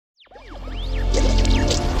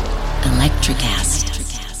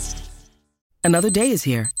NutraCast. Another day is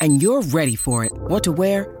here, and you're ready for it. What to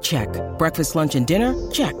wear? Check. Breakfast, lunch, and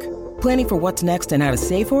dinner? Check. Planning for what's next and how to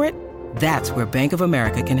save for it? That's where Bank of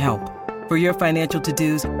America can help. For your financial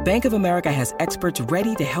to-dos, Bank of America has experts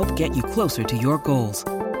ready to help get you closer to your goals.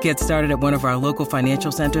 Get started at one of our local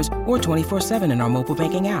financial centers or 24/7 in our mobile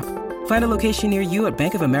banking app. Find a location near you at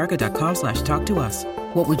bankofamerica.com/talktous.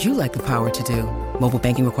 What would you like the power to do? Mobile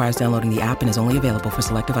banking requires downloading the app and is only available for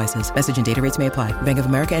select devices. Message and data rates may apply. Bank of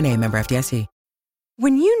America N.A., member FDIC.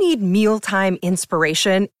 When you need mealtime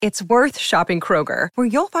inspiration, it's worth shopping Kroger, where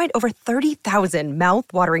you'll find over 30,000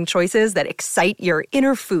 mouth-watering choices that excite your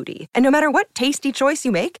inner foodie. And no matter what tasty choice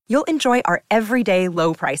you make, you'll enjoy our everyday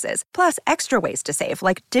low prices, plus extra ways to save,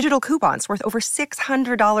 like digital coupons worth over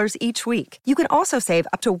 $600 each week. You can also save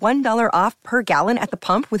up to $1 off per gallon at the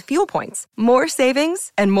pump with fuel points. More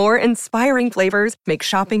savings and more inspiring flavors make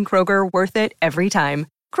shopping Kroger worth it every time.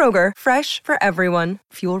 Kroger, fresh for everyone.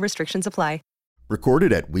 Fuel restrictions apply.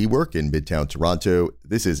 Recorded at WeWork in Midtown Toronto,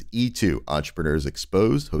 this is E2 Entrepreneurs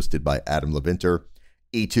Exposed, hosted by Adam Levinter.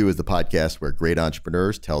 E2 is the podcast where great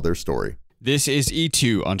entrepreneurs tell their story. This is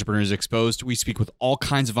E2 Entrepreneurs Exposed. We speak with all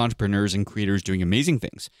kinds of entrepreneurs and creators doing amazing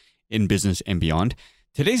things in business and beyond.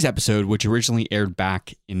 Today's episode, which originally aired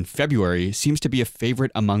back in February, seems to be a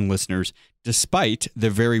favorite among listeners, despite the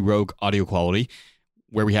very rogue audio quality,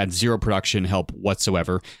 where we had zero production help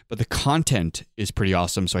whatsoever, but the content is pretty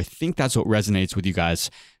awesome. So I think that's what resonates with you guys.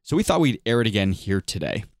 So we thought we'd air it again here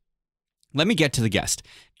today. Let me get to the guest.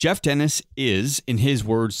 Jeff Dennis is, in his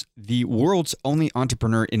words, the world's only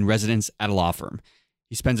entrepreneur in residence at a law firm.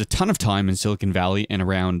 He spends a ton of time in Silicon Valley and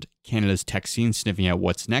around Canada's tech scene, sniffing out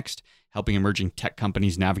what's next, helping emerging tech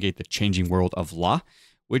companies navigate the changing world of law,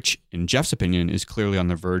 which, in Jeff's opinion, is clearly on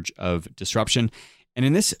the verge of disruption. And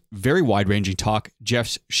in this very wide-ranging talk,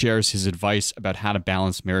 Jeff shares his advice about how to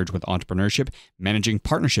balance marriage with entrepreneurship, managing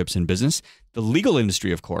partnerships in business, the legal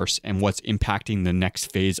industry, of course, and what's impacting the next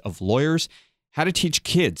phase of lawyers, how to teach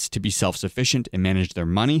kids to be self-sufficient and manage their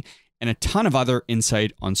money, and a ton of other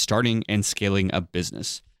insight on starting and scaling a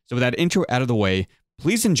business. So with that intro out of the way,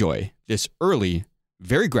 please enjoy this early,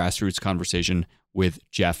 very grassroots conversation with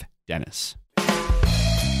Jeff Dennis.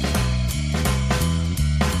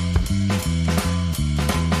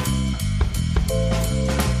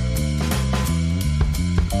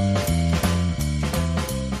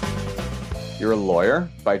 You're a lawyer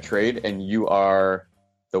by trade, and you are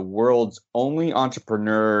the world's only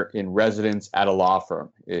entrepreneur in residence at a law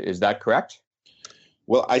firm. Is that correct?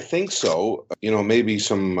 Well, I think so. Maybe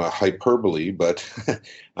some hyperbole, but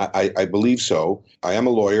I believe so. I am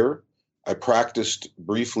a lawyer. I practiced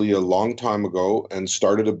briefly a long time ago and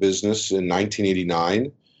started a business in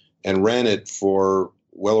 1989 and ran it for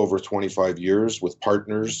well over 25 years with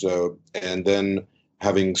partners. And then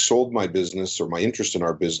having sold my business, or my interest in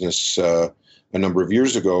our business, a number of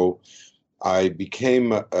years ago, I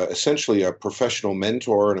became essentially a professional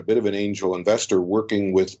mentor and a bit of an angel investor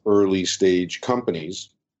working with early stage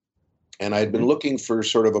companies. And I'd been looking for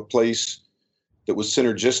sort of a place that was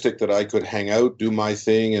synergistic, that I could hang out, do my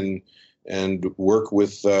thing, and work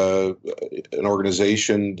with an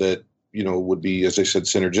organization that, would be, as I said,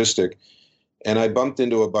 synergistic. And I bumped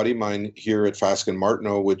into a buddy of mine here at Fasken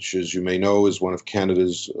Martineau, which, as you may know, is one of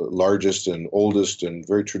Canada's largest and oldest and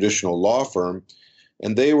very traditional law firm.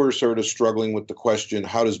 And they were sort of struggling with the question,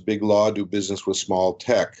 how does big law do business with small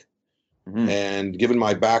tech? Mm-hmm. And given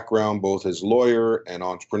my background, both as lawyer and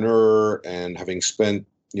entrepreneur, and having spent,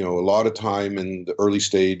 a lot of time in the early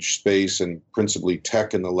stage space and principally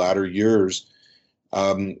tech in the latter years,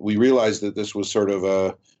 we realized that this was sort of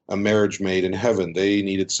a marriage made in heaven. They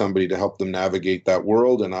needed somebody to help them navigate that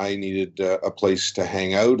world, and I needed a place to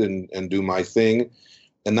hang out and do my thing.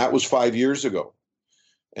 And that was 5 years ago.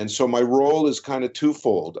 And so my role is kind of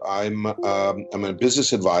twofold. I'm a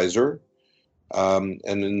business advisor. And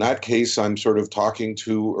in that case, I'm sort of talking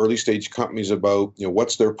to early stage companies about,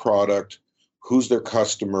 what's their product, who's their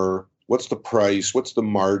customer, what's the price, what's the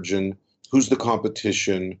margin, who's the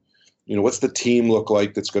competition, what's the team look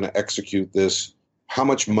like that's going to execute this? How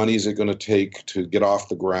much money is it going to take to get off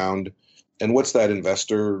the ground? And what's that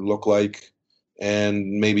investor look like?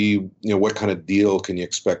 And maybe, what kind of deal can you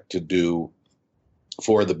expect to do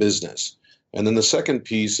for the business? And then the second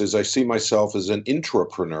piece is I see myself as an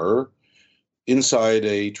intrapreneur inside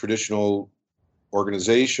a traditional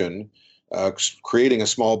organization, creating a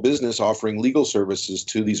small business offering legal services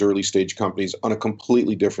to these early stage companies on a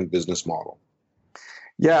completely different business model.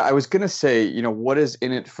 Yeah, I was going to say, what is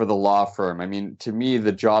in it for the law firm? I mean, to me,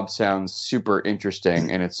 the job sounds super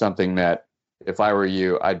interesting, and it's something that if I were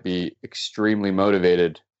you, I'd be extremely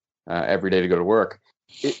motivated every day to go to work.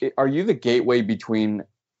 Are you the gateway between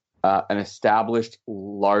an established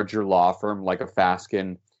larger law firm like a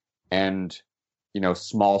Fasken and,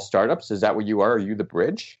 small startups? Is that what you are? Are you the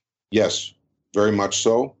bridge? Yes, very much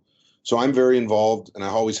so. So I'm very involved, and I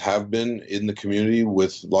always have been, in the community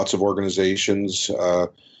with lots of organizations.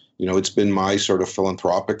 It's been my sort of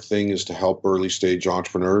philanthropic thing, is to help early stage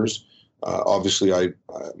entrepreneurs. Obviously,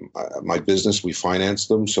 my business, we finance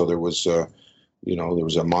them, so there was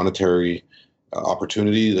a monetary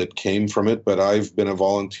opportunity that came from it. But I've been a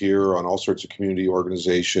volunteer on all sorts of community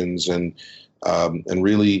organizations, and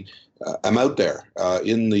really, I'm out there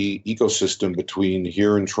in the ecosystem between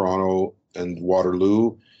here in Toronto and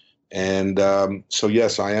Waterloo. And so,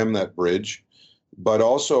 yes, I am that bridge. But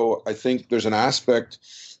also, I think there's an aspect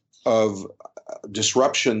of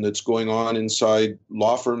disruption that's going on inside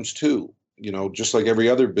law firms too. Just like every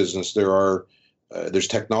other business, there's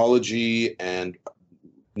technology and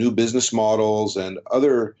new business models and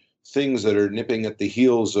other things that are nipping at the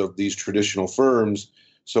heels of these traditional firms.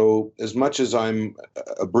 So as much as I'm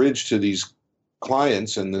a bridge to these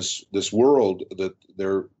clients and this world that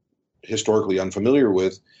they're historically unfamiliar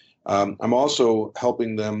with, I'm also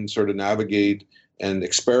helping them sort of navigate and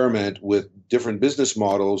experiment with different business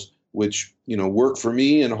models, which work for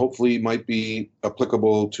me and hopefully might be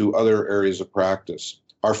applicable to other areas of practice.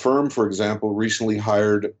 Our firm, for example, recently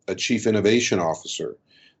hired a chief innovation officer,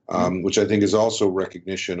 which I think is also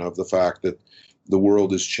recognition of the fact that the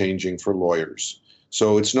world is changing for lawyers.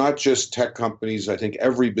 So it's not just tech companies. I think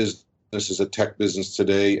every business is a tech business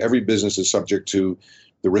today. Every business is subject to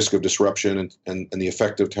the risk of disruption and the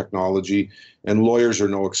effect of technology, and lawyers are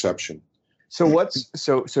no exception. So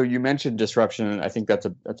so you mentioned disruption, and I think that's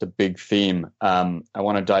a big theme. I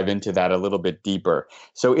want to dive into that a little bit deeper.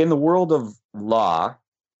 So in the world of law,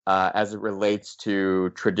 as it relates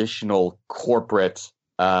to traditional corporate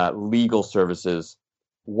legal services,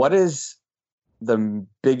 what is the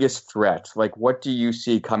biggest threat? Like, what do you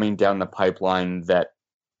see coming down the pipeline that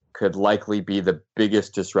could likely be the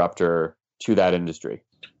biggest disruptor to that industry?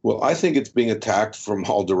 Well, I think it's being attacked from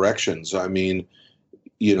all directions. I mean,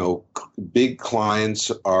 big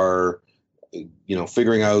clients are,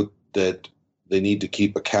 figuring out that they need to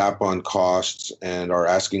keep a cap on costs and are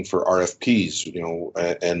asking for RFPs,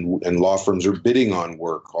 and law firms are bidding on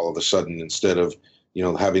work all of a sudden instead of,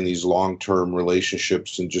 having these long-term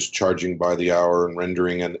relationships and just charging by the hour and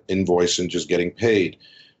rendering an invoice and just getting paid.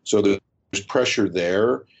 So there's pressure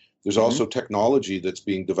there. There's also technology that's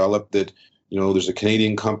being developed that, there's a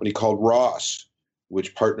Canadian company called Ross,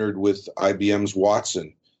 which partnered with IBM's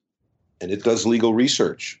Watson, and it does legal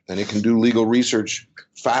research, and it can do legal research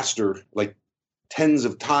faster, like tens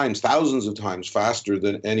of times, thousands of times faster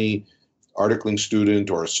than any articling student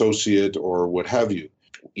or associate or what have you.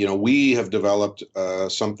 We have developed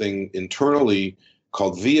something internally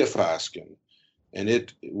called Via Fasken, and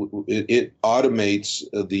it automates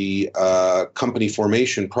the company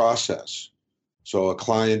formation process. So a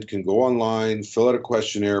client can go online, fill out a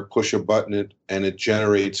questionnaire, push a button, and it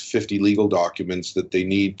generates 50 legal documents that they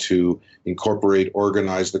need to incorporate,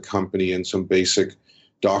 organize the company, and some basic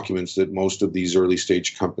documents that most of these early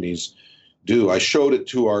stage companies do. I showed it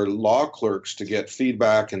to our law clerks to get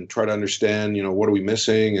feedback and try to understand, what are we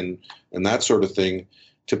missing and that sort of thing.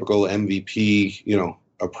 Typical MVP,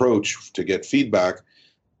 approach to get feedback.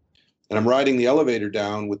 And I'm riding the elevator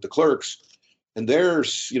down with the clerks, and they're,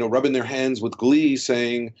 rubbing their hands with glee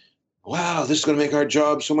saying, wow, this is going to make our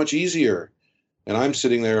job so much easier. And I'm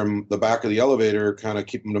sitting there in the back of the elevator, kind of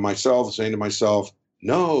keeping to myself, saying to myself,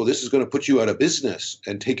 no, this is going to put you out of business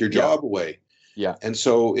and take your job away. Yeah. And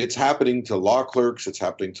so it's happening to law clerks. It's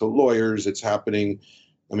happening to lawyers. It's happening.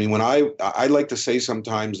 I mean, when I like to say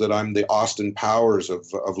sometimes that I'm the Austin Powers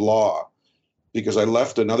of law, because I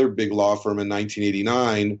left another big law firm in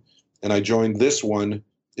 1989 and I joined this one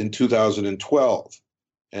in 2012.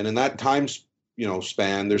 And in that time,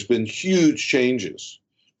 span, there's been huge changes.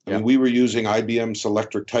 I mean, we were using IBM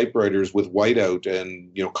Selectric typewriters with whiteout and,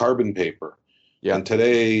 carbon paper. Yeah. And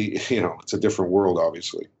today, it's a different world,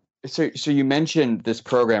 obviously. So you mentioned this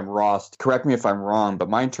program, Ross. Correct me if I'm wrong, but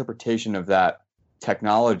my interpretation of that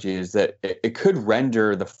technology is that it could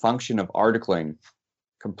render the function of articling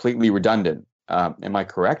completely redundant. Am I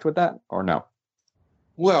correct with that or no?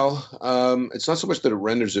 Well, it's not so much that it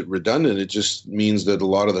renders it redundant. It just means that a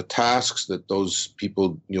lot of the tasks that those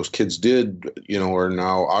people, kids did, are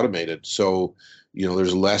now automated. So,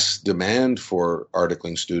 there's less demand for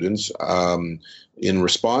articling students. In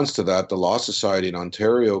response to that, the Law Society in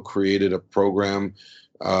Ontario created a program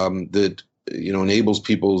that, enables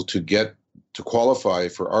people to qualify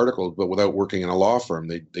for articles, but without working in a law firm.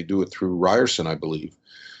 They do it through Ryerson, I believe.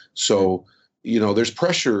 So there's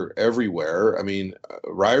pressure everywhere. I mean,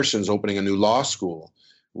 Ryerson's opening a new law school,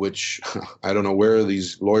 which I don't know where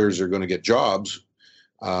these lawyers are going to get jobs,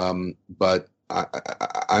 but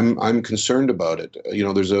I'm concerned about it.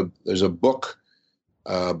 There's a book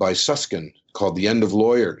by Susskind called The End of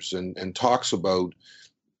Lawyers, and talks about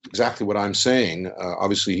exactly what I'm saying.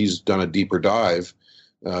 Obviously, he's done a deeper dive,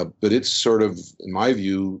 but it's sort of, in my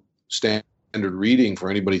view, standard reading for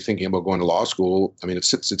anybody thinking about going to law school. I mean,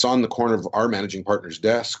 it's on the corner of our managing partner's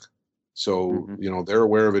desk. So, they're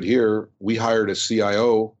aware of it here. We hired a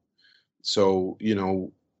CIO. So,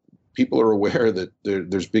 people are aware that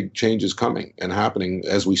there's big changes coming and happening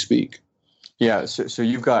as we speak. Yeah. So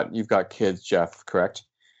you've got kids, Jeff, correct?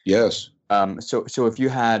 Yes. So if you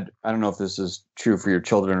had, I don't know if this is true for your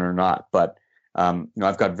children or not, but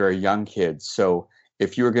I've got very young kids. So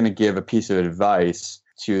if you were going to give a piece of advice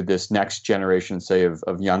to this next generation, say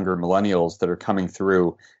of younger millennials that are coming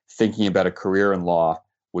through thinking about a career in law,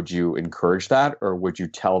 would you encourage that, or would you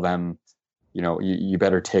tell them, you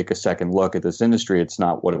better take a second look at this industry? It's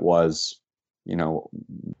not what it was,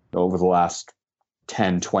 over the last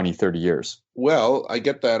 10, 20, 30 years. Well, I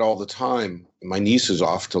get that all the time. My niece is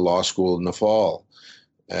off to law school in the fall.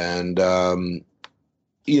 And,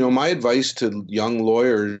 my advice to young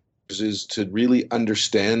lawyers is to really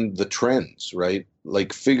understand the trends, right?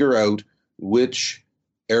 Like figure out which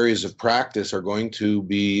areas of practice are going to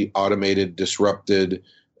be automated, disrupted,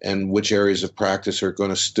 and which areas of practice are going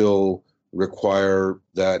to still require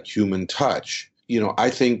that human touch. I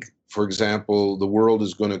think, for example, the world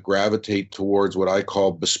is going to gravitate towards what I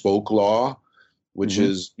call bespoke law, which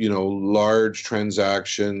is, large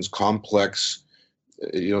transactions, complex,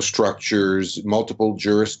 structures, multiple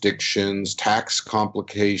jurisdictions, tax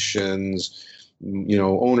complications,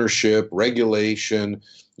 ownership, regulation,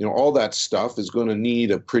 all that stuff is going to need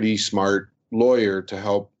a pretty smart lawyer to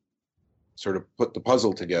help sort of put the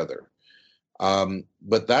puzzle together.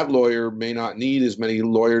 But that lawyer may not need as many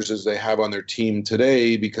lawyers as they have on their team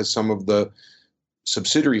today, because some of the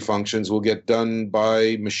subsidiary functions will get done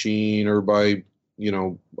by machine or by,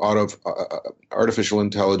 artificial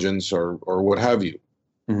intelligence or what have you.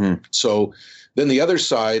 Mm-hmm. So then the other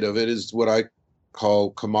side of it is what I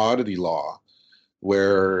call commodity law,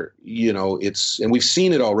 where, and we've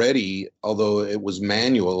seen it already, although it was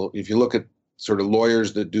manual. If you look at sort of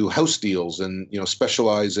lawyers that do house deals and,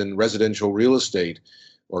 specialize in residential real estate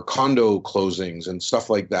or condo closings and stuff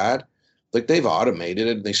like that, like they've automated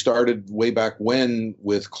it. They started way back when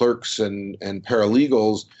with clerks and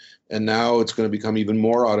paralegals, and now it's going to become even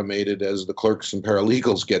more automated as the clerks and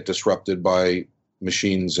paralegals get disrupted by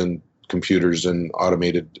machines and computers and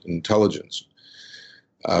automated intelligence,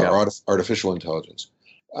 or artificial intelligence.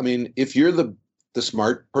 I mean, if you're the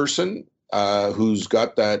smart person who's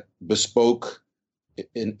got that bespoke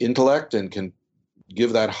intellect and can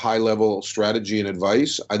give that high level strategy and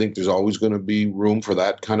advice, I think there's always going to be room for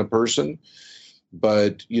that kind of person.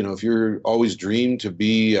 But, if you're always dreamed to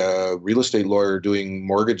be a real estate lawyer doing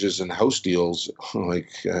mortgages and house deals,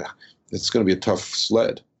 it's going to be a tough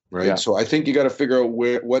sled, right? Yeah. So I think you got to figure out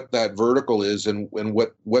what that vertical is and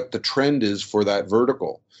what the trend is for that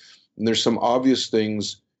vertical. And there's some obvious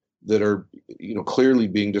things that are, clearly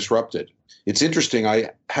being disrupted. It's interesting. I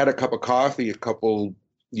had a cup of coffee a couple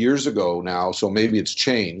years ago now, so maybe it's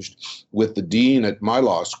changed, with the dean at my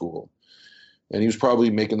law school. And he was probably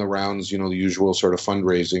making the rounds, the usual sort of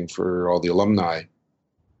fundraising for all the alumni.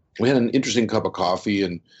 We had an interesting cup of coffee.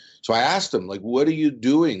 And so I asked him, what are you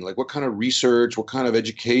doing? What kind of research, what kind of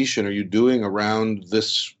education are you doing around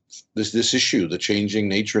this issue, the changing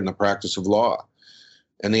nature and the practice of law?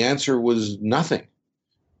 And the answer was nothing.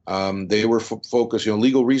 They were focused,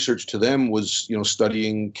 legal research to them was,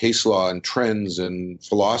 studying case law and trends and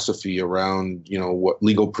philosophy around, what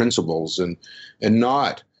legal principles and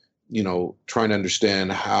not, trying to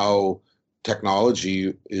understand how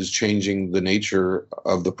technology is changing the nature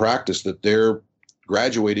of the practice that they're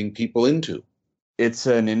graduating people into. It's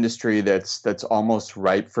an industry that's almost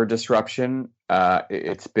ripe for disruption.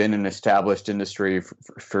 It's been an established industry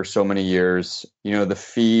for so many years. The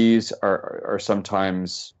fees are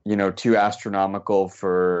sometimes, too astronomical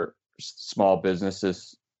for small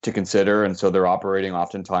businesses to consider. And so they're operating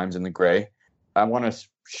oftentimes in the gray. I want to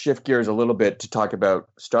shift gears a little bit to talk about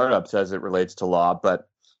startups as it relates to law, but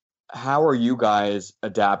how are you guys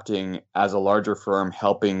adapting as a larger firm,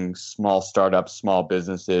 helping small startups, small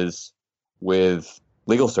businesses with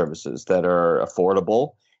legal services that are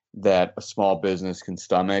affordable, that a small business can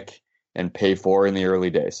stomach and pay for in the early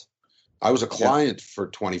days? I was a client for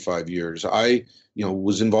 25 years. I,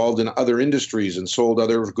 was involved in other industries and sold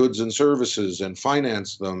other goods and services and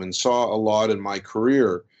financed them and saw a lot in my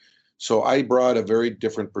career. So I brought a very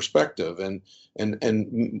different perspective, and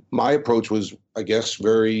my approach was, I guess,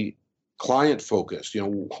 very client focused.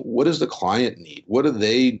 What does the client need? What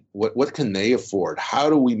can they afford? How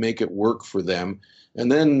do we make it work for them?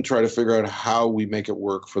 And then try to figure out how we make it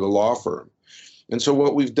work for the law firm. And so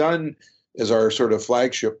what we've done as our sort of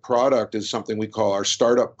flagship product is something we call our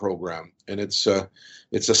startup program. And it's a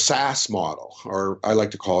SaaS model, or I like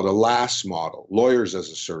to call it a LAS model, lawyers as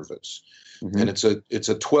a service. Mm-hmm. And it's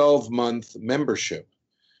a 12-month membership,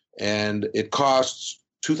 and it costs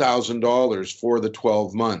 $2,000 for the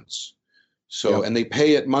 12 months. So, yep. And they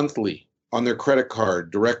pay it monthly on their credit card,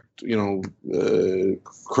 direct,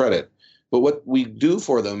 credit. But what we do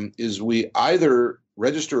for them is we either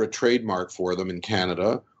register a trademark for them in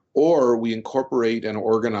Canada, or we incorporate and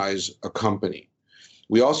organize a company.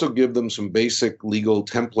 We also give them some basic legal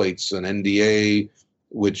templates, an NDA,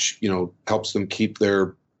 which helps them keep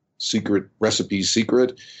their secret recipes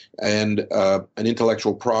secret, and an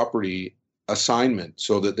intellectual property assignment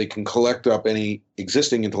so that they can collect up any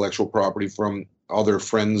existing intellectual property from all their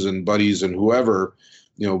friends and buddies and whoever,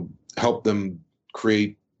 help them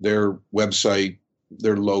create their website,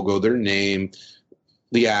 their logo, their name,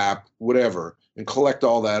 the app, whatever, and collect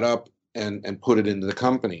all that up and put it into the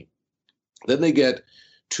company. Then they get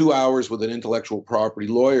 2 hours with an intellectual property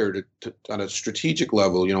lawyer to on a strategic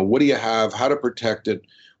level. What do you have? How to protect it?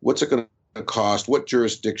 What's it going to cost? What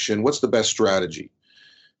jurisdiction? What's the best strategy?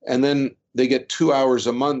 And then they get 2 hours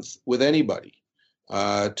a month with anybody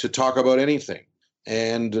to talk about anything.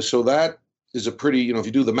 And so that is a pretty, if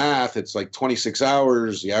you do the math, it's like 26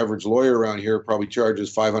 hours. The average lawyer around here probably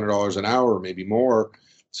charges $500 an hour, maybe more.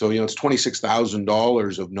 So, it's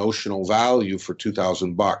 $26,000 of notional value for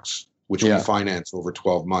 $2,000, which we finance over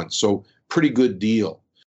 12 months. So pretty good deal.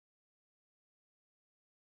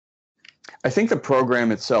 I think the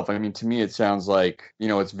program itself, to me, it sounds like,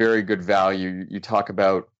 it's very good value. You talk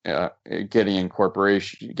about getting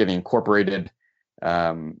incorporated,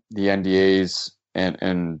 the NDAs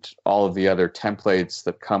and all of the other templates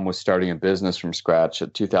that come with starting a business from scratch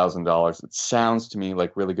at $2,000. It sounds to me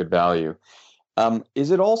like really good value. Is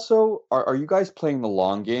it also, are you guys playing the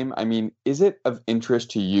long game? Is it of interest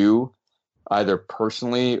to you, either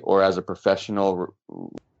personally or as a professional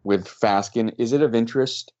with Fasken? Is it of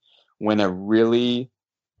interest when a really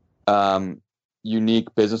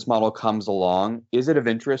unique business model comes along? Is it of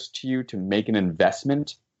interest to you to make an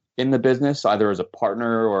investment in the business, either as a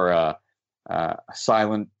partner or a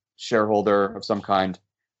silent shareholder of some kind,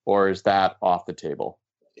 or is that off the table?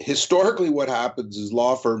 Historically, what happens is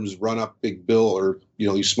law firms run up big bill, or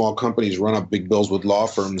these small companies run up big bills with law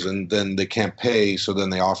firms, and then they can't pay, so then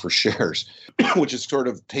they offer shares, which is sort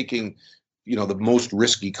of taking the most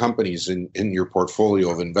risky companies in your portfolio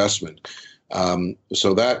of investment.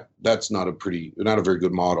 So that's not a very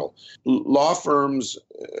good model. Law firms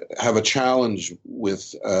have a challenge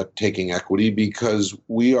with taking equity because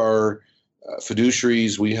we are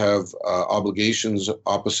fiduciaries. We have obligations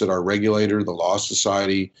opposite our regulator, the Law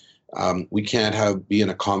Society. We can't be in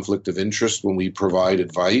a conflict of interest when we provide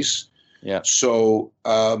advice. Yeah. So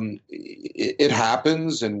it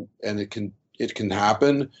happens, and it can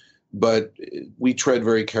happen, but we tread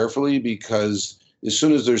very carefully because as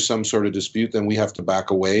soon as there's some sort of dispute, then we have to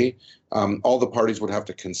back away. All the parties would have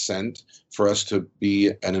to consent for us to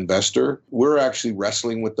be an investor. We're actually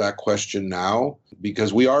wrestling with that question now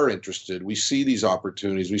because we are interested. We see these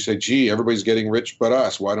opportunities. We say, gee, everybody's getting rich but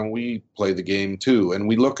us. Why don't we play the game too? And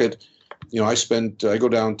we look at, I go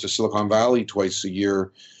down to Silicon Valley twice a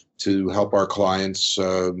year to help our clients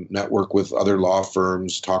network with other law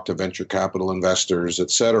firms, talk to venture capital investors,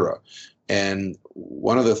 et cetera. And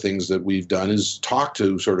one of the things that we've done is talk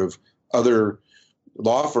to sort of other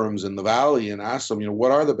law firms in the Valley and ask them,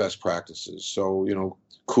 what are the best practices? So,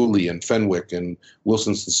 Cooley and Fenwick and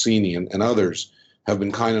Wilson Sonsini and others have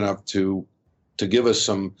been kind enough to give us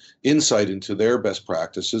some insight into their best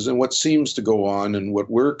practices. And what seems to go on, and what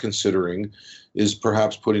we're considering, is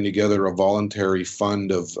perhaps putting together a voluntary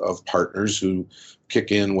fund of partners who kick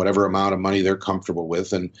in whatever amount of money they're comfortable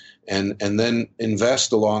with, and then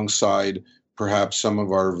invest alongside perhaps some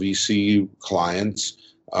of our VC clients,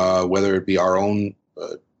 whether it be our own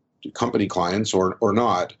company clients or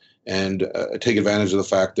not, and take advantage of the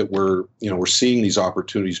fact that we're seeing these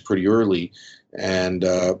opportunities pretty early, and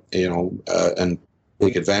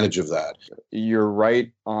take advantage of that. You're right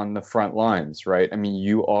on the front lines, right?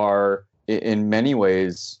 You are in many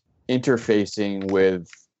ways interfacing with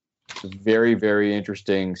very, very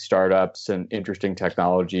interesting startups and interesting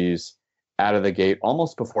technologies out of the gate,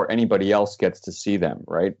 almost before anybody else gets to see them,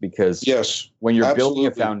 right? Because when you're absolutely.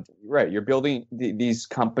 building these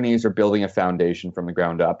companies are building a foundation from the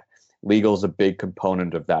ground up, legal is a big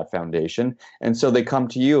component of that foundation. And so they come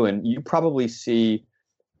to you, and you probably see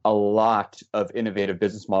a lot of innovative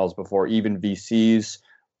business models before even VCs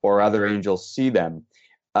or other angels see them.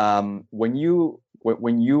 When you're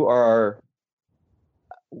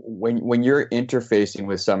interfacing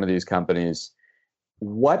with some of these companies,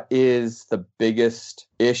 what is the biggest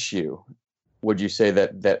issue, would you say,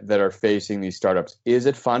 that are facing these startups? Is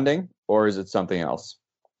it funding, or is it something else?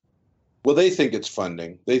 Well, they think it's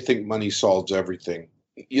funding. They think money solves everything.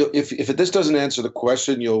 If this doesn't answer the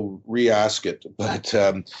question, you'll re-ask it. But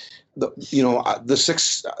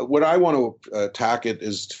what I want to attack it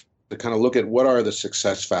is to kind of look at what are the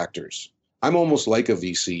success factors. I'm almost like a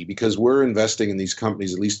VC because we're investing in these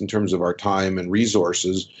companies, at least in terms of our time and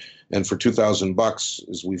resources. And for $2,000,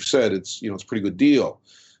 as we've said, it's a pretty good deal.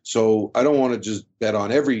 So I don't want to just bet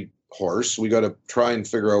on every horse. We got to try and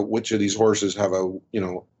figure out which of these horses have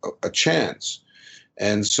a chance.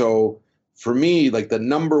 And so for me, like the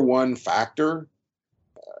number one factor,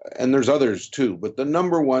 and there's others too, but the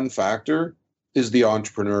number one factor is the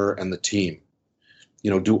entrepreneur and the team.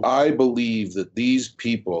 Do I believe that these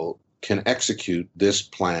people can execute this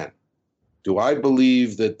plan? Do I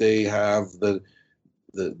believe that they have the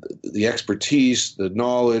expertise, the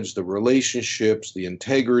knowledge, the relationships, the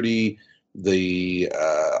integrity, the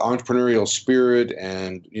entrepreneurial spirit,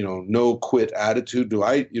 and no quit attitude? Do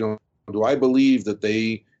I believe that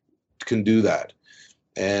they can do that?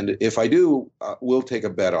 And if I do, we'll take a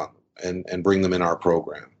bet on them and bring them in our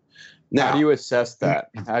program. Now, how do you assess that?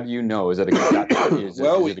 How do you know? Is it a gut? Is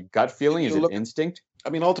it a gut feeling? Is it instinct? I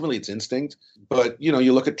mean, ultimately it's instinct, but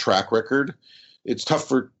you look at track record. It's tough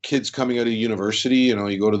for kids coming out of university.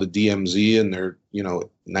 You go to the DMZ and they're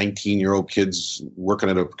 19-year-old kids working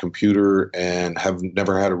at a computer and have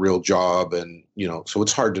never had a real job, and so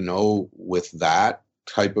it's hard to know with that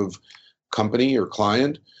type of company or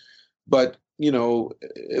client. But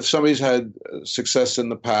if somebody's had success in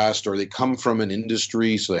the past, or they come from an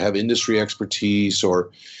industry, so they have industry expertise, or,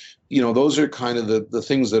 those are kind of the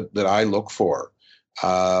things that I look for.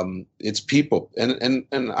 It's people. And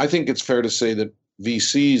I think it's fair to say that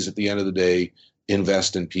VCs at the end of the day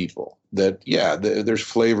invest in people. That, there's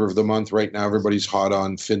flavor of the month right now. Everybody's hot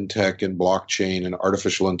on fintech and blockchain and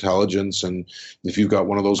artificial intelligence. And if you've got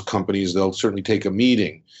one of those companies, they'll certainly take a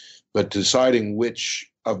meeting. But deciding which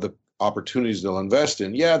of the opportunities they'll invest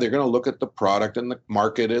in, they're going to look at the product and the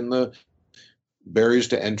market and the barriers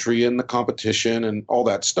to entry and the competition and all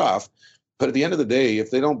that stuff. But at the end of the day, if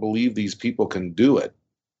they don't believe these people can do it,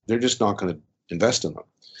 they're just not going to invest in them.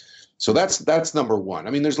 So that's number one. I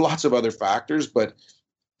mean, there's lots of other factors, but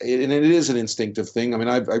it is an instinctive thing. I mean,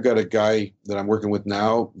 I've got a guy that I'm working with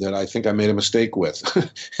now that I think I made a mistake with,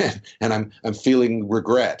 and I'm feeling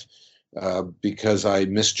regret because I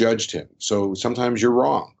misjudged him. So sometimes you're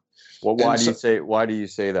wrong. Well, why do you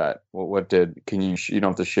say that? You don't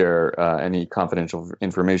have to share any confidential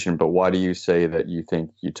information, but why do you say that you think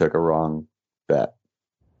you took a wrong bet?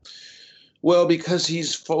 Well, because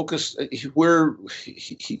he's focused.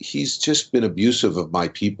 He's just been abusive of my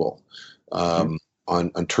people on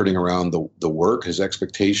turning around the work. His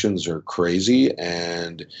expectations are crazy,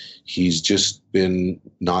 and he's just been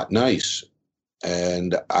not nice.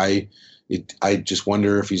 And I just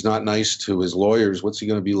wonder, if he's not nice to his lawyers, what's he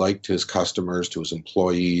going to be like to his customers, to his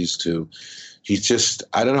employees?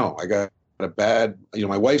 I don't know. I got a bad,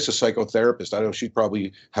 my wife's a psychotherapist. I don't know, she'd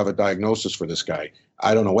probably have a diagnosis for this guy.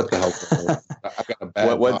 I don't know what the hell. I got a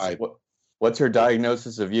bad vibe. What's her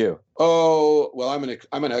diagnosis of you? Oh, well, I'm an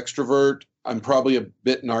extrovert. I'm probably a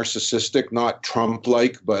bit narcissistic, not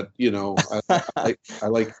Trump-like, but I'm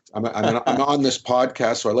on this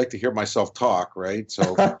podcast, so I like to hear myself talk, right?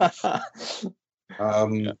 So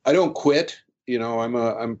I don't quit.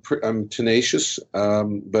 I'm tenacious.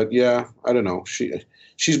 But I don't know.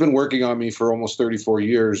 She's been working on me for almost 34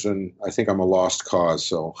 years, and I think I'm a lost cause.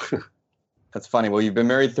 So that's funny. Well, you've been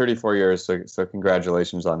married 34 years, so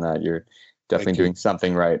congratulations on that. You're definitely doing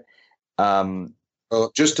something right.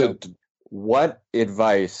 What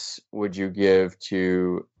advice would you give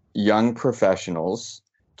to young professionals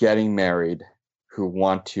getting married who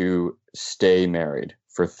want to stay married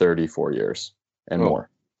for 34 years and more?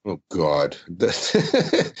 Oh, God.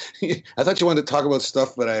 I thought you wanted to talk about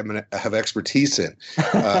stuff that I have expertise in.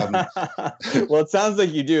 Well, it sounds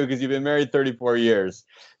like you do, because you've been married 34 years.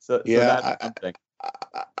 So that's something.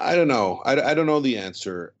 I don't know. I don't know the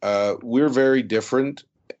answer. We're very different,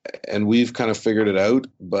 and we've kind of figured it out,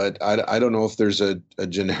 but I don't know if there's a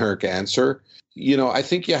generic answer. I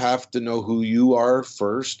think you have to know who you are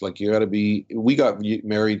first. Like, we got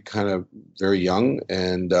married kind of very young,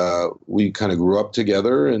 and we kind of grew up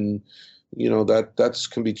together, and that's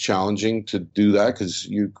can be challenging to do that, because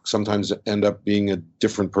you sometimes end up being a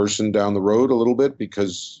different person down the road a little bit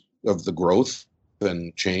because of the growth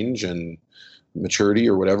and change and maturity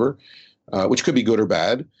or whatever, which could be good or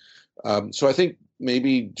bad. So I think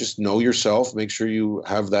maybe just know yourself, make sure you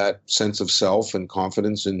have that sense of self and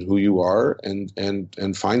confidence in who you are,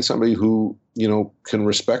 and find somebody who, can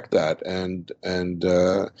respect that and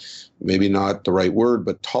maybe not the right word,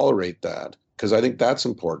 but tolerate that. Because I think that's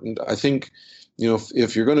important. I think,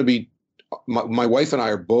 if you're going to be, my wife and I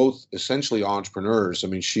are both essentially entrepreneurs. I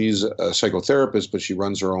mean, she's a psychotherapist, but she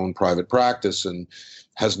runs her own private practice and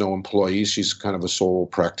has no employees. She's kind of a sole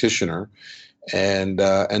practitioner. And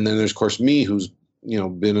then there's, of course, me, who's,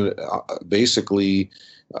 been basically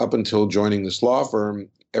up until joining this law firm,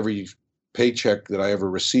 every paycheck that I ever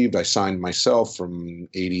received, I signed myself from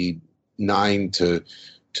 89 to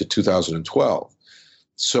 2012.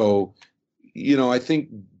 So, I think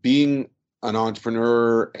being an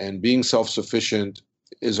entrepreneur and being self-sufficient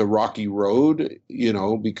is a rocky road,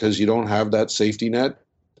 because you don't have that safety net,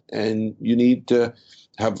 and you need to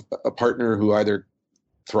have a partner who either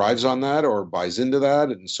thrives on that or buys into that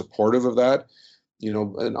and supportive of that.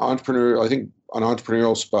 An entrepreneur, I think an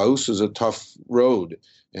entrepreneurial spouse is a tough road.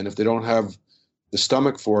 And if they don't have the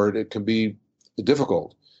stomach for it, it can be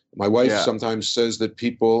difficult. My wife sometimes says that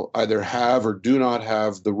people either have or do not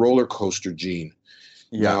have the roller coaster gene.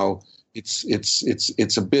 Yeah. Now, it's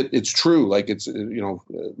a bit, it's true. Like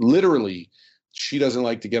literally, she doesn't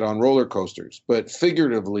like to get on roller coasters, but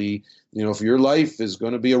figuratively, if your life is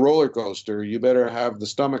going to be a roller coaster, you better have the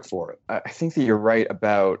stomach for it. I think that you're right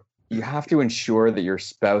about, you have to ensure that your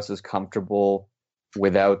spouse is comfortable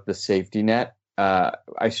without the safety net.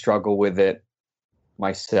 I struggle with it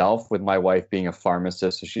myself, with my wife being a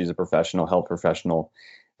pharmacist. So she's a professional, health professional,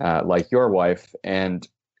 like your wife. And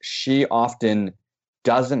she often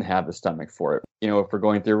doesn't have the stomach for it. If we're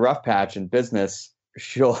going through a rough patch in business,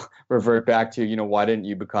 she'll revert back to, why didn't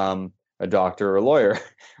you become a doctor or a lawyer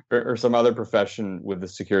or some other profession with a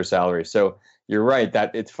secure salary? So you're right,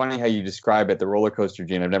 that it's funny how you describe it, the roller coaster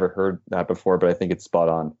gene. I've never heard that before, but I think it's spot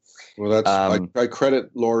on. Well, that's I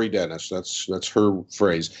credit Laurie Dennis. That's her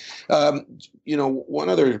phrase. One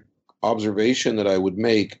other observation that I would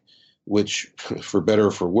make, which for better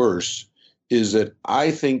or for worse, is that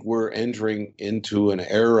I think we're entering into an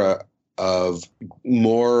era of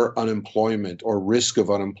more unemployment or risk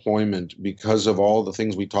of unemployment because of all the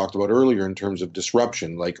things we talked about earlier in terms of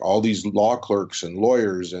disruption, like all these law clerks and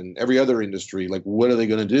lawyers and every other industry. Like, what are they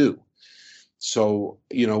going to do? So,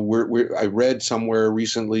 I read somewhere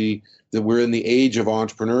recently that we're in the age of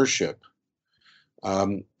entrepreneurship.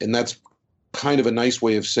 And that's kind of a nice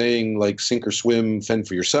way of saying, like, sink or swim, fend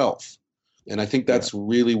for yourself. And I think that's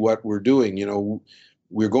really what we're doing.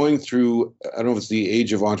 We're going through, I don't know if it's the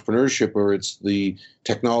age of entrepreneurship or it's the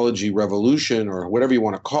technology revolution or whatever you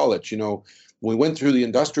want to call it. When we went through the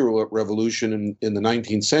Industrial Revolution in the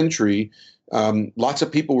 19th century, lots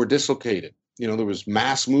of people were dislocated. There was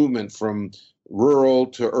mass movement from rural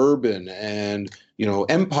to urban, and,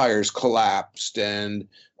 empires collapsed, and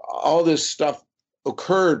all this stuff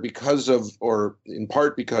occurred because of, or in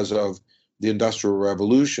part because of, the Industrial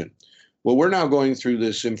Revolution. Well, we're now going through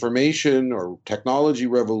this information or technology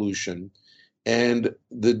revolution, and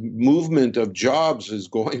the movement of jobs is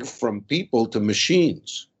going from people to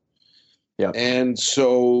machines. Yeah. And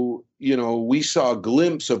so, we saw a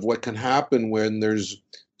glimpse of what can happen when there's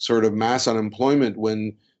sort of mass unemployment.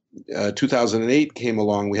 When 2008 came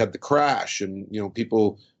along, we had the crash, and,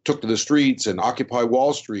 people took to the streets and Occupy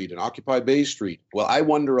Wall Street and Occupy Bay Street. Well, I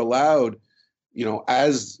wonder aloud,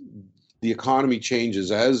 as the economy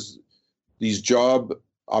changes, as these job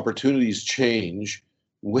opportunities change,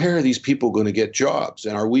 where are these people going to get jobs?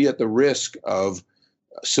 And are we at the risk of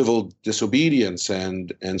civil disobedience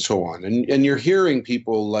and so on? And you're hearing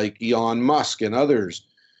people like Elon Musk and others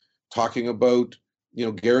talking about,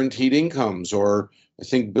 guaranteed incomes, or I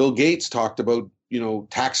think Bill Gates talked about,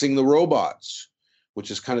 taxing the robots, which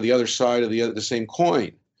is kind of the other side of the same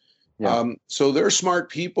coin. Yeah. So there are smart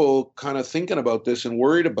people kind of thinking about this and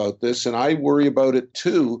worried about this, and I worry about it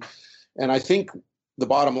too. And I think the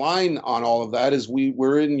bottom line on all of that is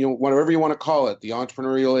we're in, whatever you want to call it, the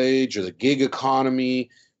entrepreneurial age or the gig economy.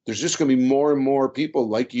 There's just going to be more and more people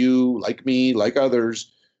like you, like me, like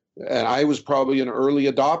others. And I was probably an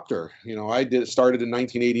early adopter. I started in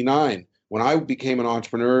 1989. When I became an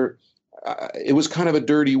entrepreneur, it was kind of a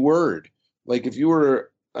dirty word. Like, if you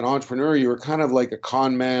were an entrepreneur, you were kind of like a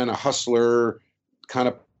con man, a hustler kind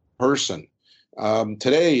of person.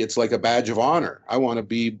 Today, it's like a badge of honor. I want to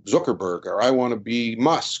be Zuckerberg, or I want to be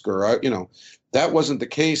Musk, or, that wasn't the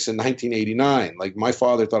case in 1989. Like, my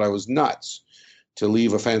father thought I was nuts to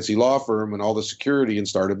leave a fancy law firm and all the security and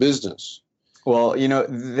start a business. Well,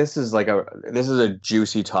 this is a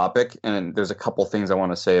juicy topic, and there's a couple things I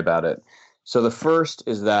want to say about it. So the first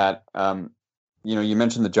is that, you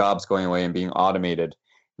mentioned the jobs going away and being automated.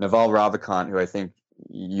 Naval Ravikant, who I think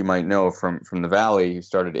you might know from the Valley, who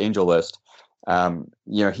started AngelList,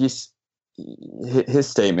 his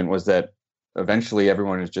statement was that eventually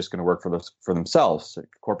everyone is just going to work for themselves.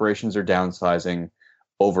 Corporations are downsizing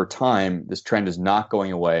over time. This trend is not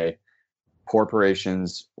going away.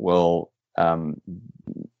 Corporations will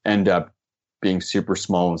end up being super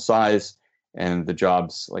small in size, and the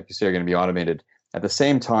jobs, like you say, are going to be automated. At the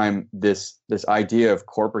same time, this idea of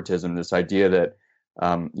corporatism, this idea that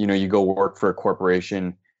you go work for a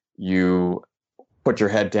corporation, you put your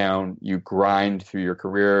head down, you grind through your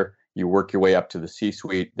career, you work your way up to the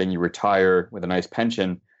C-suite, then you retire with a nice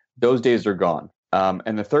pension. Those days are gone.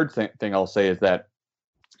 And the third thing I'll say is that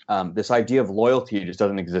this idea of loyalty just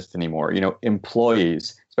doesn't exist anymore.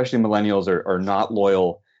 Employees, especially millennials, are not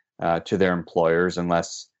loyal to their employers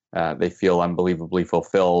unless they feel unbelievably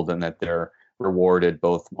fulfilled and that they're rewarded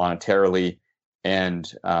both monetarily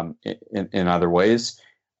and in other ways.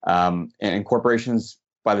 And corporations,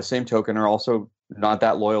 by the same token, are also not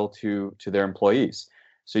that loyal to their employees.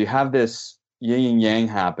 So you have this yin and yang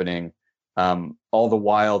happening. All the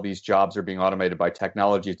while, these jobs are being automated by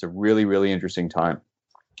technology. It's a really, really interesting time.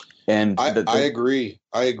 And I agree.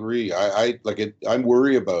 I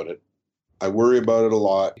worry about it. I worry about it a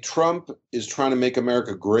lot. Trump is trying to make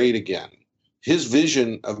America great again. His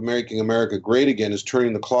vision of making America great again is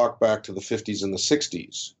turning the clock back to the 50s and the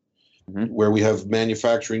 60s, where we have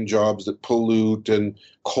manufacturing jobs that pollute, and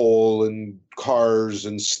coal and cars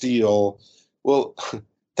and steel. Well,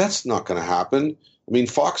 that's not going to happen. I mean,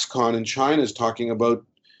 Foxconn in China is talking about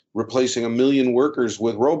replacing 1 million workers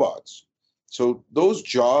with robots. So those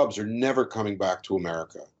jobs are never coming back to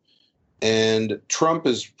America. And Trump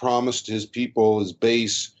has promised his people, his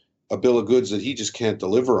base, a bill of goods that he just can't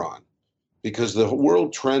deliver on, because the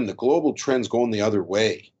world trend, the global trend's going the other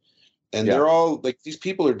way. And they're all like, these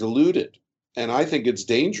people are deluded. And I think it's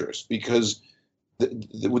dangerous because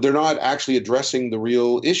they're not actually addressing the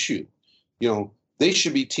real issue. They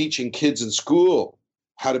should be teaching kids in school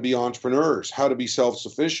how to be entrepreneurs, how to be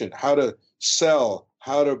self-sufficient, how to sell,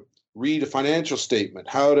 how to read a financial statement,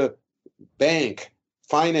 how to bank,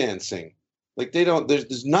 financing. Like,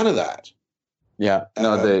 there's none of that. Yeah,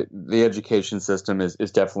 no, the education system is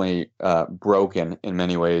definitely broken in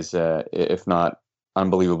many ways, if not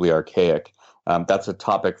unbelievably archaic. That's a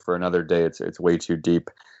topic for another day. It's way too deep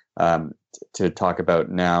to talk about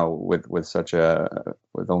now with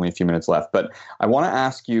only a few minutes left. But I want to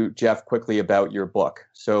ask you, Jeff, quickly about your book.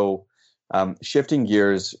 So, shifting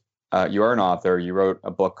gears, you are an author. You wrote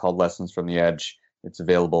a book called Lessons from the Edge. It's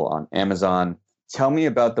available on Amazon. Tell me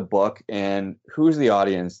about the book, and who's the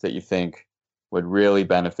audience that you think would really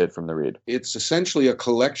benefit from the read? It's essentially a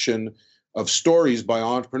collection of stories by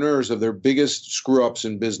entrepreneurs of their biggest screw-ups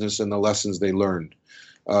in business and the lessons they learned.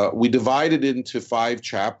 We divided it into 5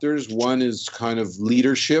 chapters. One is kind of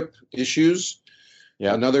leadership issues.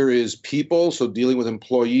 Yeah. Another is people, so dealing with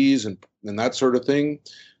employees and that sort of thing.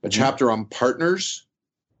 A chapter on partners.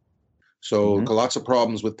 So lots of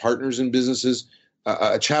problems with partners in businesses.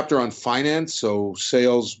 A chapter on finance, so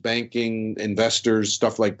sales, banking, investors,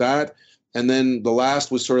 stuff like that. And then the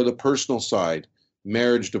last was sort of the personal side: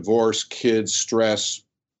 marriage, divorce, kids, stress,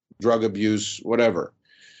 drug abuse, whatever.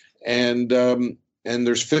 And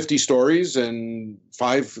there's 50 stories and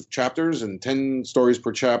 5 chapters and 10 stories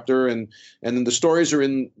per chapter. And then the stories are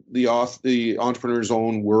in the entrepreneur's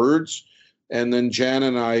own words. And then Jan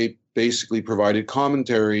and I basically provided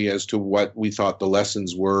commentary as to what we thought the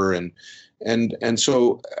lessons were. And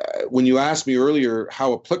so when you asked me earlier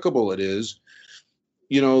how applicable it is,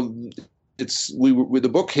 the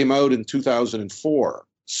book came out in 2004.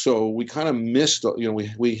 So we kind of missed,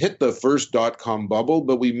 we hit the first .com bubble,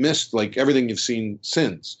 but we missed like everything you've seen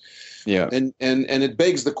since. Yeah. And it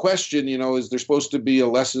begs the question, is there supposed to be a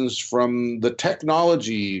lessons from the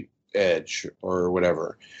technology edge or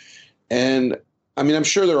whatever? And I mean, I'm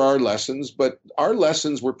sure there are lessons, but our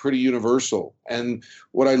lessons were pretty universal. And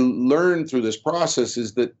what I learned through this process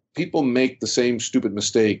is that people make the same stupid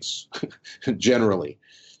mistakes generally.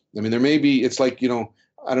 I mean, there may be, it's like,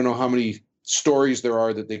 I don't know how many stories there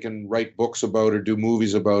are that they can write books about or do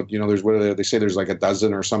movies about. There's they say there's like a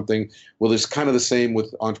dozen or something. Well, there's kind of the same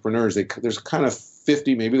with entrepreneurs. There's kind of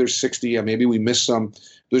 50, maybe there's 60, maybe we missed some.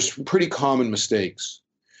 There's pretty common mistakes.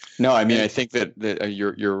 No, I mean, I think that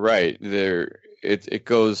you're right. It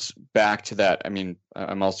goes back to that. I mean,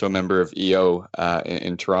 I'm also a member of EO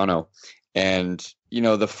in Toronto, and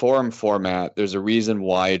the forum format. There's a reason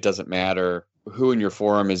why it doesn't matter who in your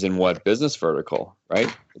forum is in what business vertical,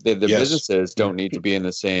 right? The Yes. businesses don't need to be in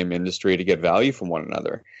the same industry to get value from one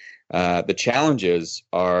another. The challenges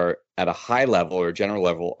are at a high level or general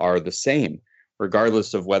level are the same,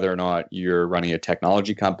 regardless of whether or not you're running a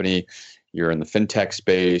technology company, you're in the fintech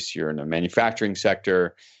space, you're in the manufacturing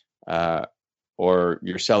sector, or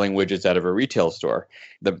you're selling widgets out of a retail store.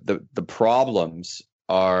 The problems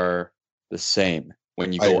are the same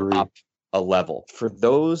when you go up a level. For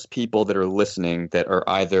those people that are listening that are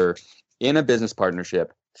either in a business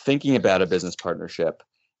partnership, thinking about a business partnership,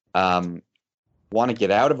 want to get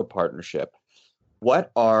out of a partnership,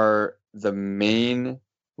 what are the main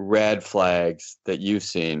red flags that you've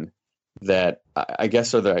seen that I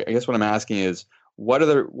guess what I'm asking is what are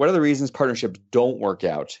the reasons partnerships don't work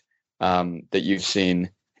out that you've seen,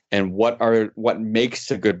 and what makes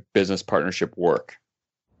a good business partnership work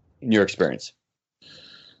in your experience?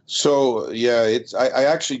 So yeah, I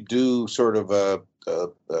actually do sort of a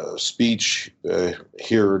speech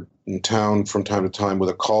here in town from time to time with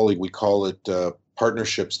a colleague. We call it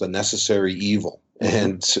partnerships, the necessary evil,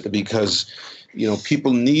 and because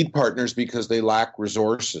people need partners because they lack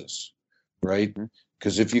resources, right?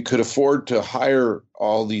 Because if you could afford to hire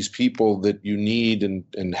all these people that you need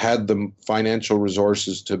and had the financial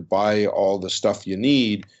resources to buy all the stuff you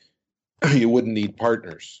need, you wouldn't need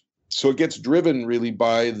partners. So it gets driven really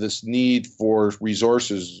by this need for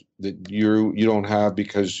resources that you don't have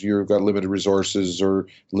because you've got limited resources or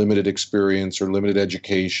limited experience or limited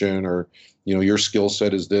education, or your skill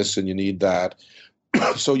set is this and you need that.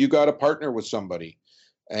 So you got to partner with somebody.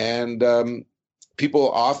 And people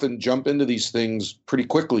often jump into these things pretty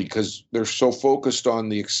quickly because they're so focused on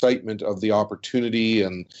the excitement of the opportunity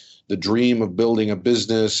and the dream of building a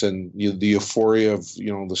business and the euphoria of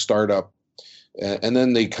the startup. And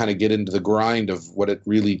then they kind of get into the grind of what it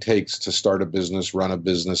really takes to start a business, run a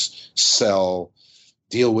business, sell,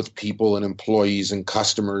 deal with people and employees and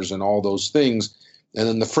customers and all those things. And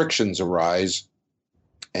then the frictions arise,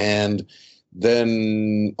 and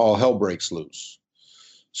then all hell breaks loose.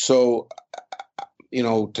 So,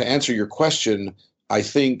 to answer your question, I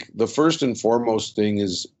think the first and foremost thing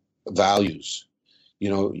is values.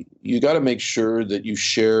 You got to make sure that you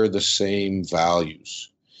share the same values.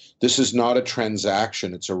 This is not a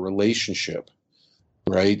transaction, it's a relationship,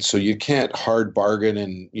 right? So you can't hard bargain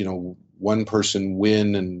and, one person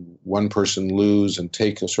win and one person lose and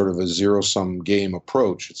take a sort of a zero-sum game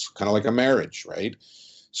approach. It's kind of like a marriage, right?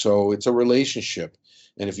 So it's a relationship.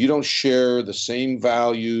 And if you don't share the same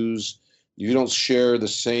values, you don't share the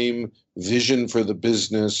same vision for the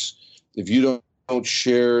business, if you don't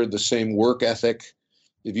share the same work ethic,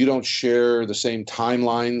 if you don't share the same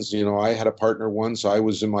timelines, I had a partner once, I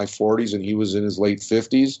was in my 40s and he was in his late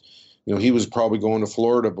 50s. He was probably going to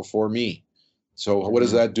Florida before me. So what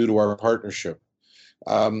does that do to our partnership?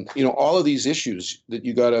 All of these issues that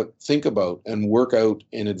you got to think about and work out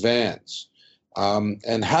in advance,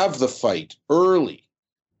 and have the fight early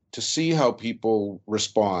to see how people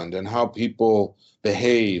respond and how people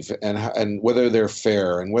behave and whether they're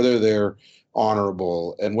fair and whether they're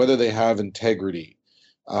honorable and whether they have integrity.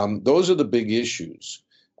 Those are the big issues.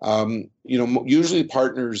 Usually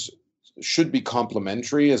partners should be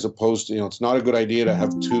complementary as opposed to, it's not a good idea to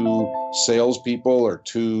have two salespeople or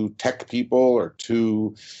two tech people or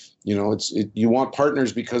two, you want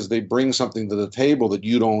partners because they bring something to the table that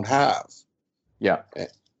you don't have. Yeah.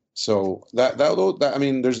 So that I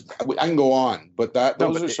mean, I can go on, but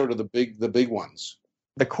those are sort of the big ones.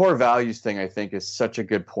 The core values thing, I think, is such a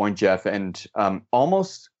good point, Jeff, and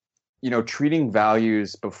almost, treating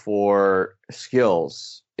values before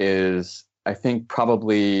skills is, I think,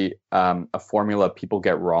 probably a formula people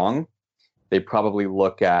get wrong. They probably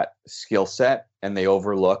look at skill set and they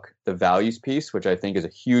overlook the values piece, which I think is a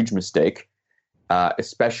huge mistake,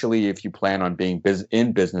 especially if you plan on being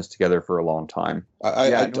in business together for a long time.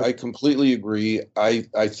 I completely agree. I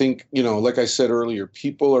think, like I said earlier,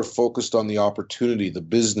 people are focused on the opportunity, the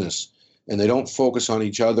business, and they don't focus on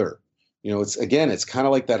each other. It's kind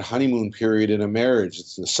of like that honeymoon period in a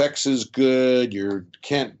marriage. The sex is good. You're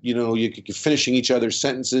finishing each other's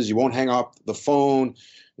sentences. You won't hang up the phone,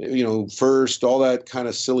 first, all that kind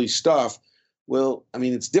of silly stuff. Well, I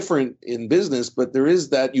mean, it's different in business, but there is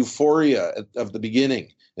that euphoria of the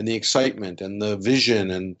beginning and the excitement and the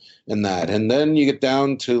vision and that. And then you get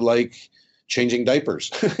down to like changing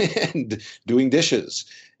diapers and doing dishes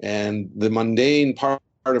and the mundane part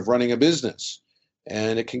of running a business.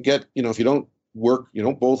 And it can get, if you don't work, you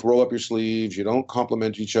don't both roll up your sleeves, you don't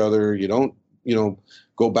compliment each other, you don't,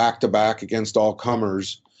 go back to back against all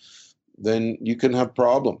comers, then you can have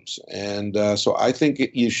problems. And so I think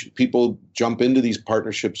people jump into these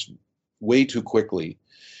partnerships way too quickly.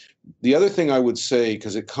 The other thing I would say,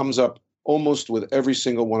 because it comes up almost with every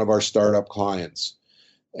single one of our startup clients,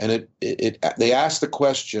 and they ask the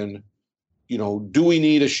question, do we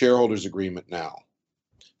need a shareholders agreement now?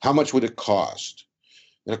 How much would it cost?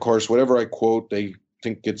 And of course, whatever I quote, they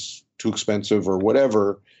think it's too expensive or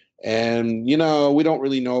whatever. And, we don't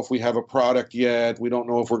really know if we have a product yet. We don't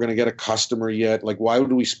know if we're going to get a customer yet. Like, why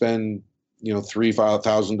would we spend,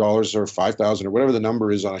 $3,000 or $5,000 or whatever the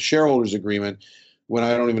number is on a shareholders agreement when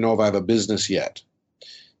I don't even know if I have a business yet?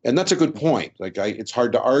 And that's a good point. Like, it's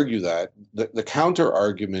hard to argue that. The counter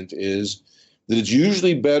argument is that it's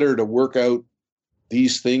usually better to work out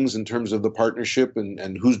these things in terms of the partnership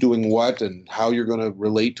and who's doing what and how you're going to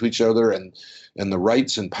relate to each other and the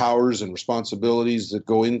rights and powers and responsibilities that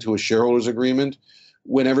go into a shareholders agreement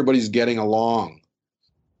when everybody's getting along.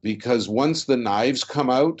 Because once the knives come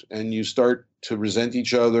out and you start to resent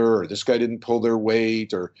each other, or this guy didn't pull their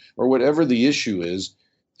weight, or whatever the issue is,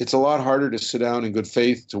 it's a lot harder to sit down in good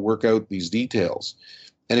faith to work out these details.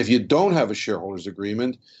 And if you don't have a shareholders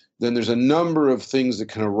agreement, then there's a number of things that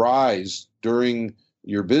can arise during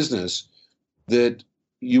your business that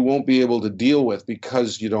you won't be able to deal with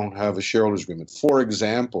because you don't have a shareholders agreement. For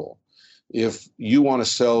example, if you want to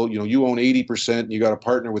sell, you own 80% and you got a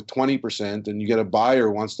partner with 20% and you get a buyer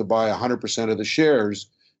who wants to buy 100% of the shares,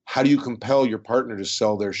 how do you compel your partner to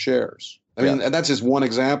sell their shares? I mean, and that's just one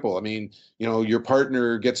example. I mean, your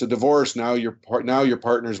partner gets a divorce. Now your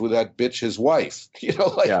partner's with that bitch, his wife,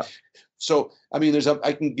 So, I mean,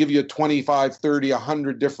 I can give you 25, 30,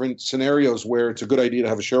 100 different scenarios where it's a good idea to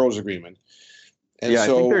have a shareholders agreement. And I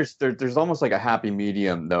think there's almost like a happy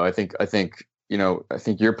medium, though. I think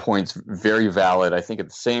your point's very valid. I think at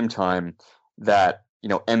the same time that,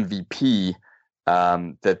 MVP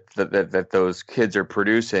that those kids are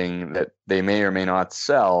producing that they may or may not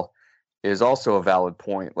sell is also a valid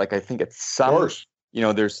point. Like, I think it's some,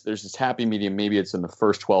 there's this happy medium. Maybe it's in the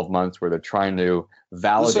first 12 months where they're trying to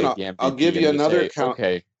validate the MVP. I'll give you another account.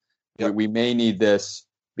 Okay, we may need this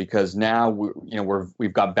because now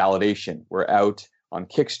we've got validation. We're out on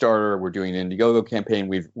Kickstarter. We're doing an Indiegogo campaign.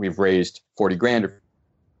 We've raised $40,000.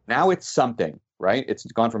 Now it's something, right? It's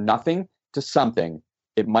gone from nothing to something.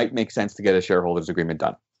 It might make sense to get a shareholders agreement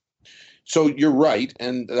done. So you're right,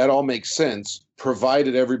 and that all makes sense,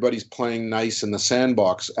 provided everybody's playing nice in the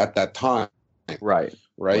sandbox at that time. Right.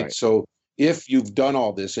 So if you've done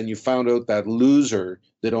all this and you found out that loser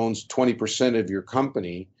that owns 20% of your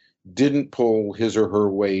company didn't pull his or her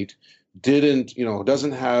weight,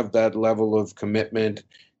 doesn't have that level of commitment,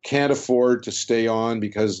 can't afford to stay on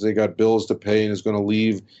because they got bills to pay and is going to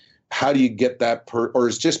leave, how do you get that or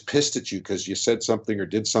is just pissed at you because you said something or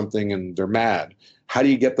did something and they're mad? How do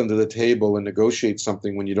you get them to the table and negotiate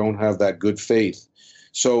something when you don't have that good faith?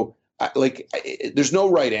 So, there's no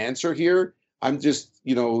right answer here. I'm just,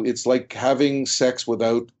 it's like having sex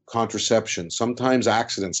without contraception. Sometimes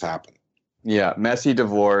accidents happen. Yeah, messy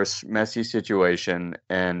divorce, messy situation,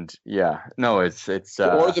 and it's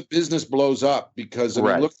or the business blows up because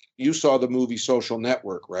look, you saw the movie Social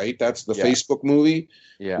Network, right? That's the Facebook movie.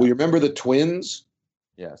 Yeah. Well, you remember the twins?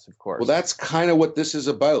 Yes, of course. Well, that's kind of what this is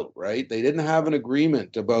about, right? They didn't have an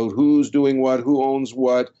agreement about who's doing what, who owns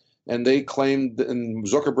what, and they claimed, and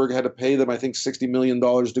Zuckerberg had to pay them, I think, $60 million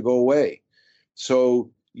to go away.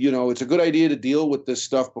 So, it's a good idea to deal with this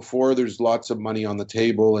stuff before there's lots of money on the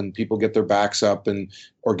table and people get their backs up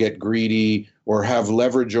or get greedy or have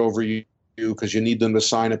leverage over you because you need them to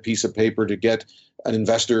sign a piece of paper to get an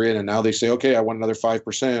investor in. And now they say, okay, I want another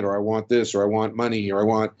 5%, or I want this, or I want money, or I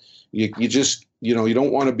want, you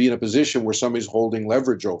don't want to be in a position where somebody's holding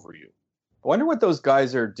leverage over you. I wonder what those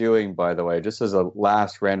guys are doing, by the way, just as a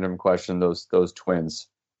last random question, those twins.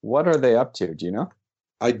 What are they up to? Do you know?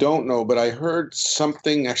 I don't know, but I heard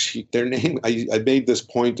something, actually, their name, I made this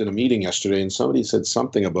point in a meeting yesterday, and somebody said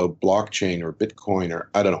something about blockchain or Bitcoin, or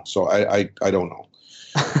I don't know. So I don't know.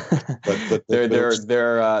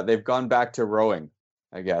 But they've gone back to rowing,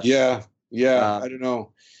 I guess. Yeah, I don't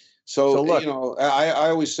know. So look, I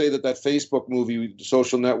always say that Facebook movie,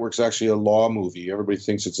 Social Network's actually a law movie. Everybody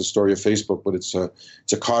thinks it's a story of Facebook, but it's a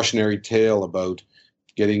cautionary tale about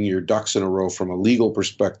getting your ducks in a row from a legal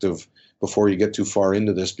perspective before you get too far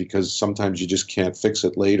into this, because sometimes you just can't fix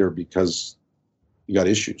it later because you got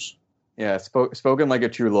issues. Yeah, spoken like a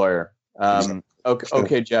true lawyer.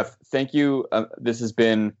 Okay, Jeff, thank you. This has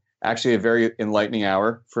been actually a very enlightening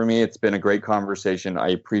hour for me. It's been a great conversation. I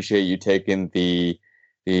appreciate you taking the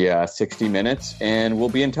the 60 Minutes, and we'll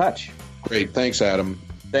be in touch. Great. Thanks, Adam.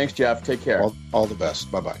 Thanks, Jeff. Take care. All the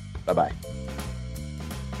best. Bye-bye. Bye-bye.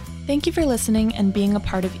 Thank you for listening and being a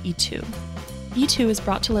part of E2. E2 is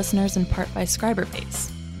brought to listeners in part by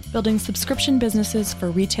Scriberbase, building subscription businesses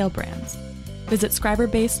for retail brands. Visit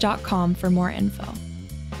scriberbase.com for more info.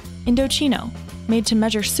 Indochino, made to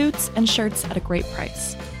measure suits and shirts at a great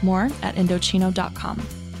price. More at Indochino.com.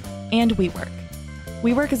 And WeWork.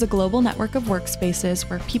 WeWork is a global network of workspaces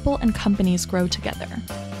where people and companies grow together.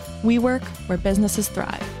 WeWork, where businesses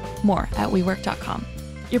thrive. More at WeWork.com.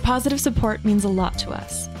 Your positive support means a lot to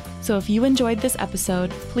us. So if you enjoyed this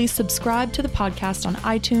episode, please subscribe to the podcast on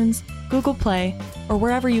iTunes, Google Play, or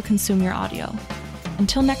wherever you consume your audio.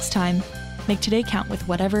 Until next time, make today count with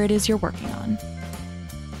whatever it is you're working on.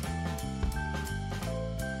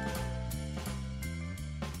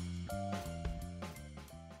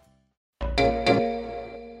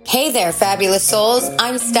 Hey there, fabulous souls.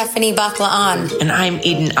 I'm Stephanie Baklaan. And I'm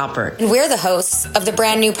Eden Alpert. And we're the hosts of the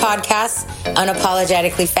brand new podcast,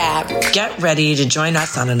 Unapologetically Fab. Get ready to join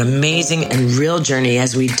us on an amazing and real journey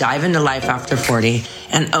as we dive into life after 40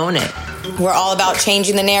 and own it. We're all about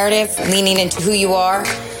changing the narrative, leaning into who you are,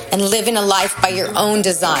 and living a life by your own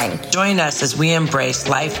design. Join us as we embrace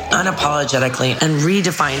life unapologetically and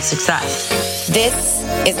redefine success. This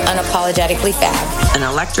is Unapologetically Fab, an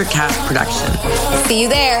Electric Cast production. See you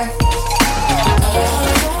there.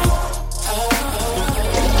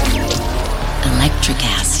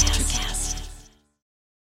 Electricast.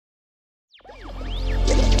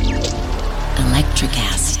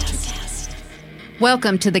 Electricast.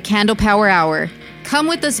 Welcome to the Candle Power Hour. Come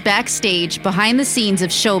with us backstage behind the scenes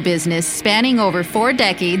of show business spanning over 4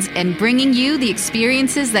 decades and bringing you the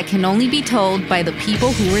experiences that can only be told by the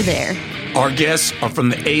people who were there. Our guests are from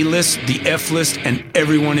the A-list, the F-list, and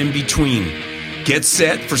everyone in between. Get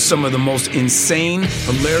set for some of the most insane,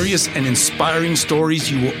 hilarious, and inspiring stories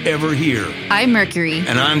you will ever hear. I'm Mercury.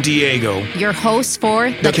 And I'm Diego. Your hosts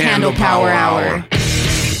for the Candle Power Hour.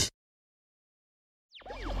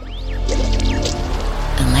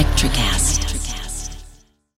 Electricast.